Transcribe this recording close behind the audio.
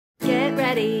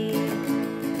ready,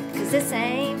 'cause this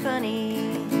ain't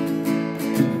funny.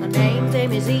 My name's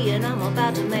Amy Z and I'm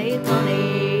about to make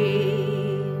money.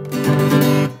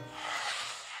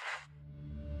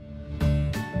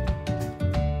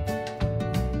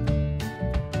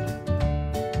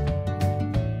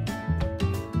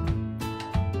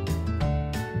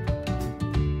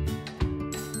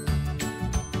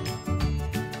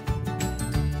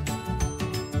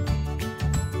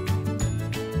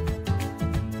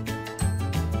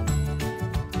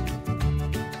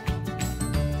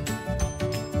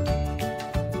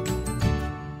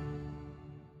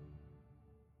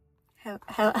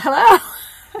 Hello.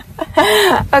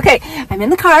 Okay, I'm in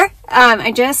the car.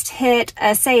 I just hit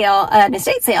a sale, an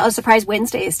estate sale, a surprise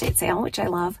Wednesday estate sale, which I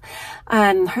love.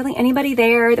 Hardly anybody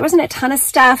there. There wasn't a ton of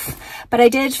stuff, but I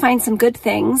did find some good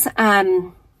things.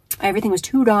 Everything was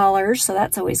 $2, so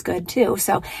that's always good too.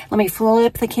 So let me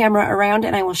flip the camera around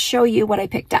and I will show you what I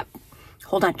picked up.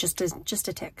 Hold on, just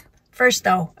a tick. First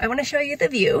though, I want to show you the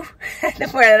view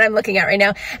that I'm looking at right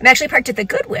now. I'm actually parked at the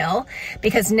Goodwill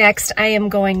because next I am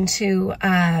going to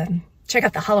check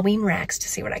out the Halloween racks to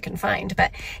see what I can find.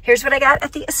 But here's what I got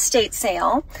at the estate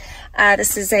sale.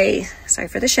 This is a, sorry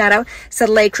for the shadow, it's a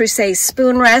Le Creuset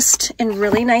spoon rest in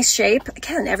really nice shape.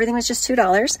 Again, everything was just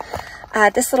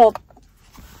 $2. This little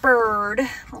bird,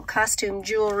 little costume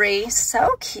jewelry,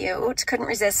 so cute, couldn't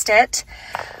resist it.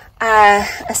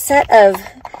 A set of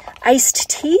iced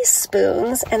tea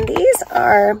spoons, and these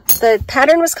are, the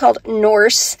pattern was called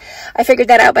Norse. I figured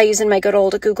that out by using my good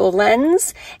old Google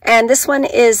Lens. And this one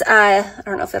is, I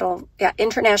don't know if it'll, yeah,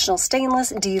 International Stainless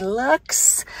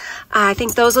Deluxe. I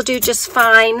think those will do just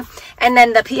fine. And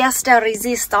then the pièce de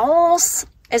résistance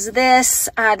is this.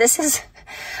 This is,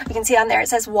 you can see on there, it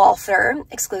says Walther,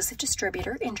 exclusive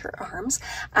distributor, Interarms.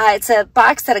 It's a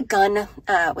box that a gun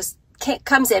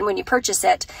comes in when you purchase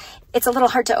it. It's a little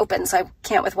hard to open, so I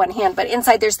can't with one hand, but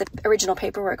inside there's the original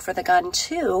paperwork for the gun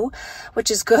too, which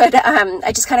is good.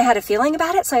 I just kind of had a feeling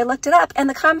about it, so I looked it up, and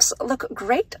the comps look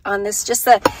great on this. Just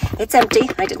it's empty.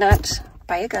 I did not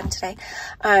buy a gun today.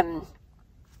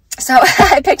 So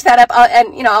I picked that up,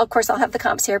 and you know, of course I'll have the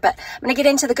comps here, but I'm going to get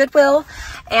into the Goodwill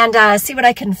and see what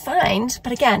I can find.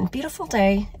 But again, beautiful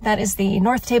day. That is the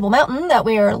North Table Mountain that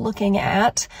we are looking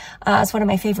at. It's one of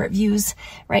my favorite views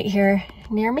right here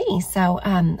near me. So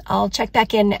I'll check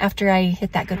back in after I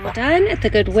hit that Goodwill. Done at the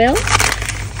Goodwill,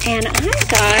 and I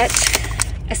got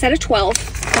a set of 12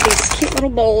 of these cute little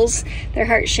bowls. They're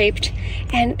heart-shaped,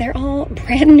 and they're all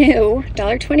brand new,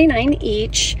 $1.29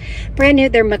 each. Brand new.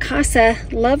 They're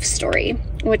Mikasa Love Story,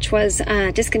 which was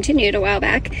discontinued a while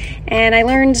back, and I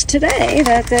learned today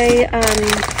that they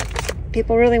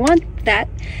people really want that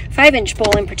 5-inch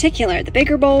bowl in particular. The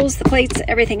bigger bowls, the plates,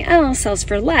 everything else sells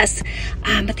for less,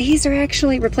 but these are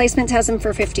actually, replacements has them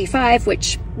for $55,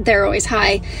 which they're always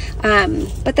high,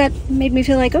 but that made me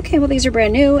feel like, okay, well, these are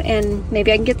brand new and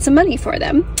maybe I can get some money for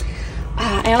them.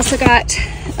 I also got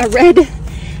a red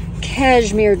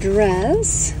cashmere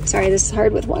dress. Sorry, this is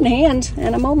hard with one hand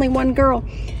and I'm only one girl.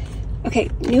 Okay,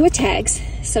 new at tags,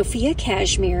 Sophia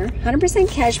Cashmere, 100%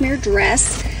 cashmere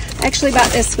dress. I actually bought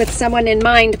this with someone in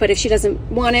mind, but if she doesn't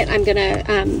want it, I'm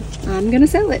gonna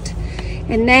sell it.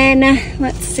 And then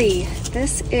let's see,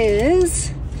 this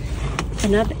is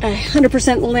another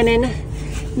 100% linen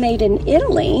made in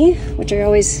Italy, which are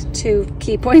always 2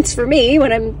 key points for me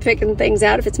when I'm picking things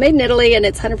out. If it's made in Italy and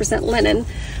it's 100% linen,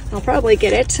 I'll probably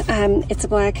get it. It's a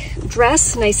black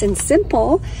dress, nice and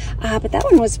simple, but that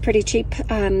one was pretty cheap.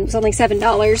 It was only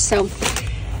 $7, so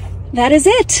that is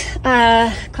it.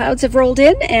 Clouds have rolled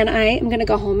in and I am gonna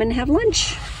go home and have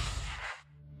lunch.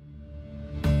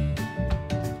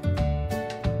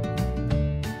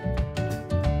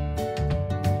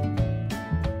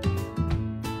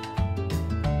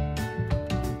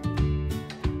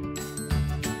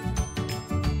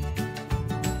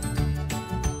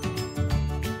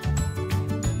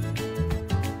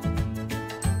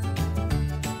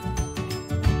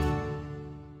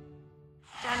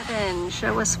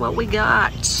 Show us what we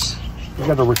got. We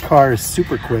got a Riccar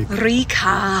Super Quick.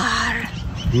 Riccar.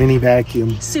 Mini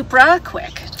vacuum. Supra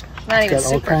Quick. Not even Got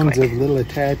all super kinds quick. of little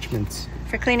attachments.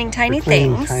 For cleaning tiny for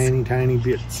cleaning things. tiny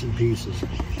bits and pieces.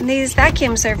 And these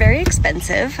vacuums are very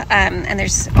expensive. And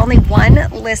there's only one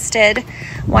listed,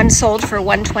 one sold for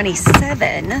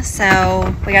 $127.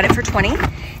 So we got it for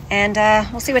 $20. And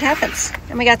we'll see what happens.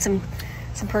 And we got some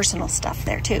personal stuff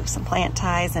there too, some plant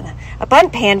ties and a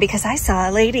bunt pan, because I saw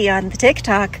a lady on the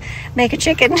TikTok make a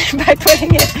chicken by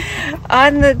putting it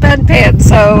on the bunt pan.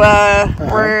 So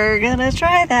we're gonna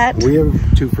try that. We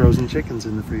have 2 frozen chickens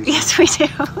in the freezer. Yes, we do.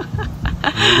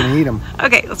 We're gonna eat them.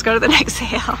 Okay, let's go to the next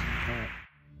sale.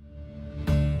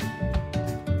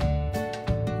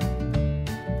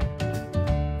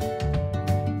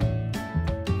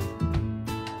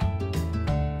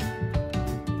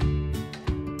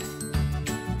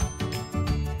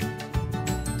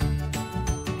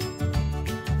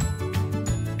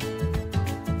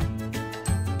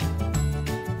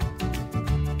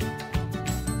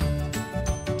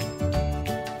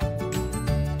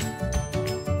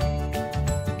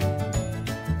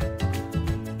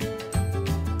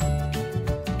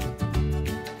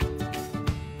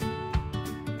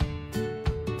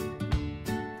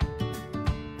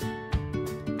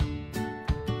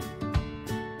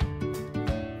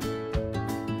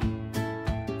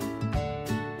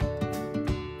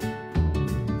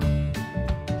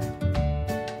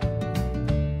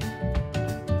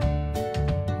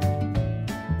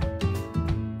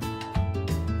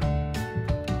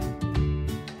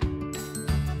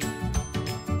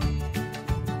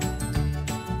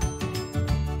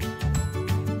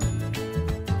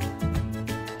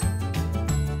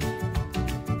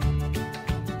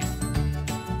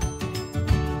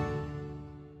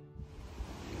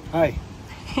 Hi.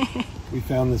 We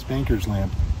found this banker's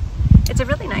lamp. It's a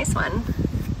really nice one.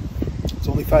 It's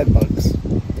only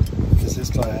 $5.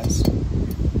 Physicist class.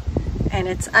 And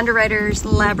it's Underwriters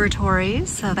Laboratories,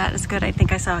 so that is good. I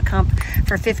think I saw a comp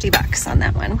for $50 on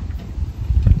that one.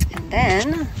 And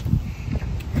then,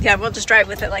 yeah, we'll just drive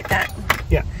with it like that.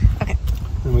 Yeah. Okay.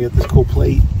 Then we got this cool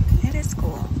plate. It is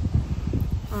cool.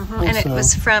 And it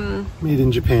was from... Made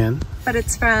in Japan. But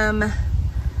it's from...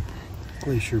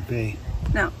 Glacier Bay.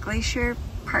 No, Glacier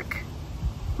Park,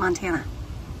 Montana.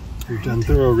 We've done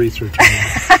thorough research on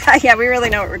that. Yeah, we really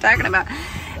know what we're talking about.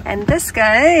 And this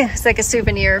guy is like a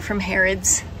souvenir from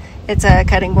Harrods. It's a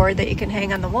cutting board that you can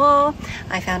hang on the wall.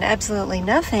 I found absolutely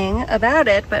nothing about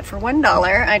it, but for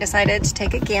 $1, I decided to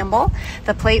take a gamble.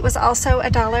 The plate was also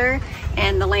 $1,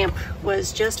 and the lamp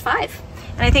was just $5.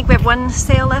 And I think we have one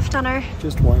sale left on our...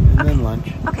 Just one, and then lunch.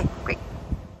 Okay, great.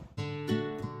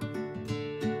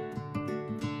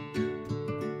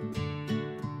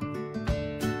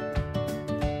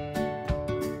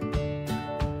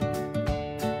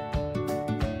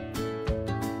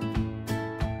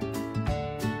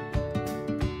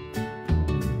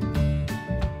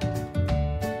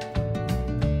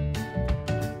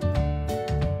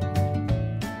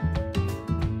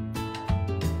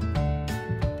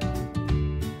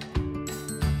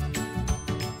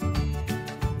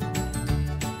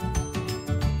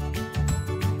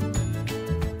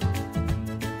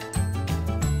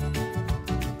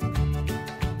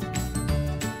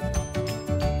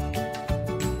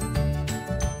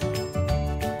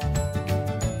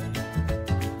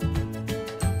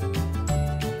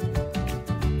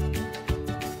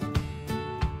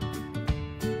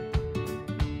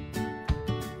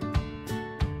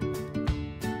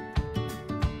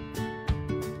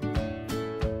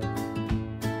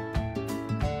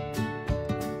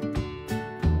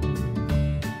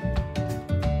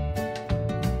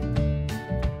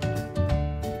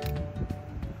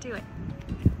 Do it.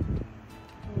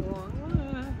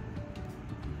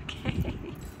 Okay.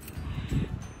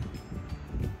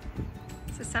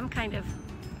 So some kind of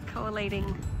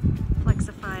collating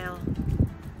flexophile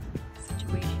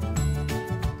situation.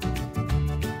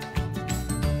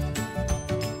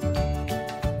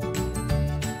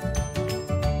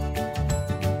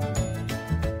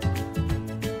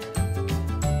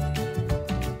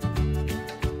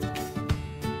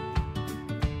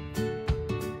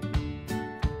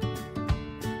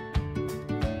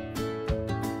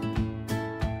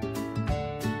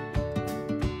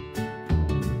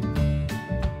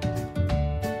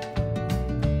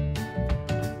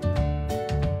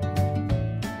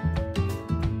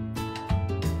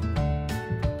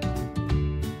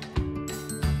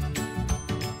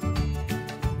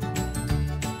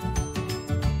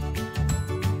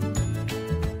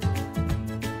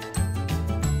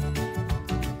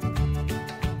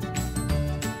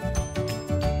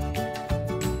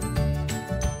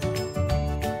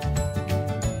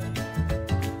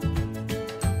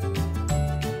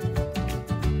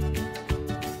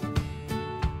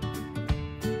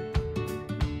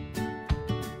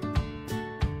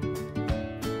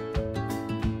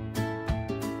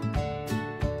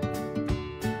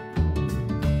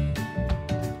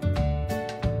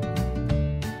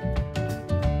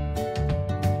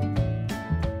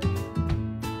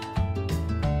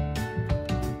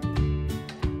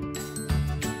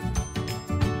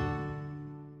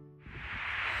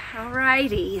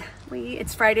 Alrighty,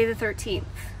 it's Friday the 13th.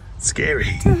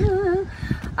 Scary.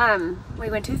 We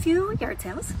went to a few yard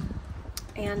sales,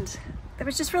 and there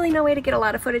was just really no way to get a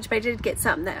lot of footage, but I did get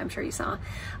some that I'm sure you saw.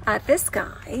 This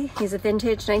guy, he's a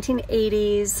vintage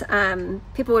 1980s.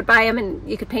 People would buy him and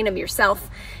you could paint him yourself.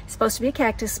 He's supposed to be a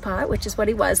cactus pot, which is what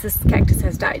he was. This cactus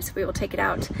has died, so we will take it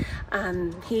out.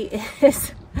 He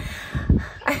is...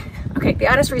 Okay, the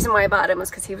honest reason why I bought him was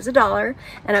because he was $1,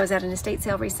 and I was at an estate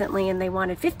sale recently and they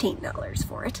wanted $15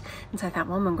 for it. And so I thought,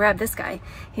 well, I'm gonna grab this guy.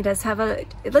 He does have a,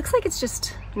 it looks like it's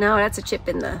just, no, that's a chip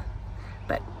in the,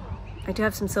 but I do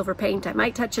have some silver paint. I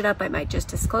might touch it up, I might just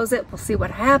disclose it. We'll see what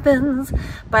happens,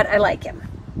 but I like him.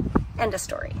 End of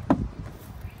story.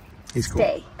 He's cool.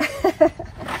 Stay.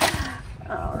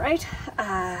 All right.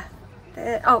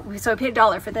 So I paid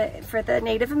 $1 for the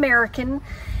Native American.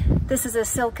 This is a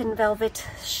silk and velvet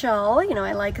shawl. You know,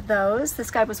 I like those.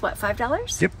 This guy was what,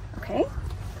 $5? Yep. Okay.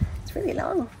 It's really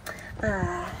long.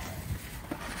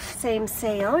 Same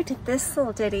sale. I did this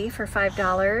little ditty for $5.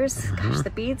 Gosh, the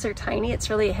beads are tiny. It's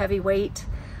really a heavyweight,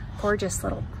 gorgeous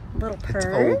little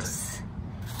purse.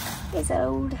 It's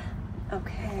old.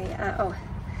 Okay.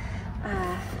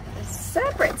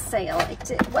 Separate sale. I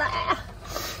did. Wow.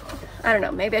 I don't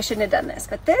know, maybe I shouldn't have done this,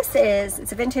 but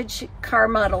it's a vintage car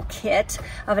model kit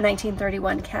of a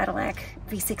 1931 Cadillac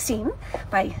V16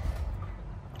 by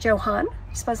Johann.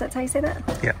 I suppose that's how you say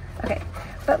that? Yeah. Okay,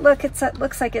 but look, it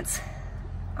looks like it's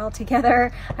all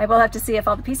together. I will have to see if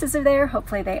all the pieces are there.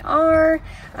 Hopefully they are.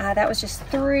 That was just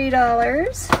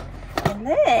 $3. And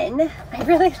then I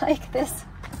really like this.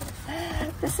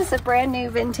 This is a brand new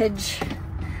vintage.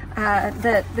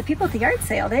 The people at the yard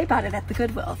sale, they bought it at the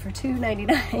Goodwill for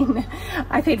 $2.99.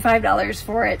 I paid $5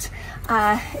 for it.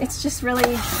 It's just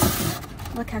really,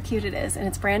 look how cute it is, and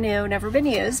it's brand new, never been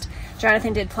used.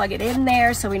 Jonathan did plug it in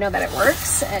there, so we know that it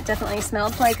works. It definitely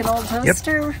smelled like an old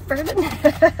toaster bourbon.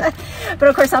 But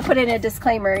of course, I'll put in a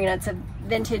disclaimer, you know, it's a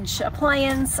vintage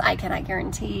appliance. I cannot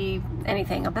guarantee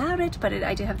anything about it, but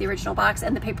I do have the original box,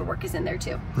 and the paperwork is in there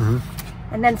too.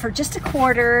 And then for just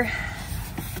 $0.25,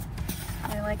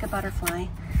 I like a butterfly.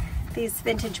 These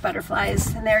vintage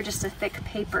butterflies, and they're just a thick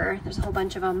paper. There's a whole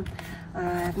bunch of them. I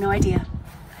have no idea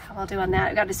how I'll do on that.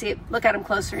 I've got to see it, look at them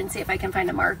closer and see if I can find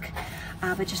a mark.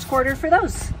 But just $0.25 for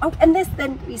those. Oh, and this,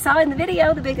 then we saw in the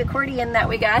video, the big accordion that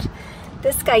we got.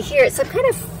 This guy here, it's some kind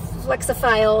of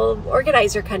flexophile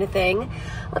organizer kind of thing.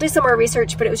 I'll do some more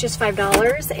research, but it was just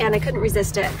 $5, and I couldn't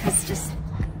resist it because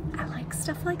I like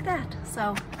stuff like that.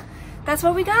 So that's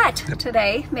what we got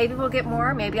today. Maybe we'll get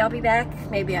more. Maybe I'll be back.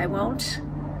 Maybe I won't.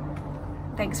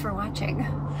 Thanks for watching.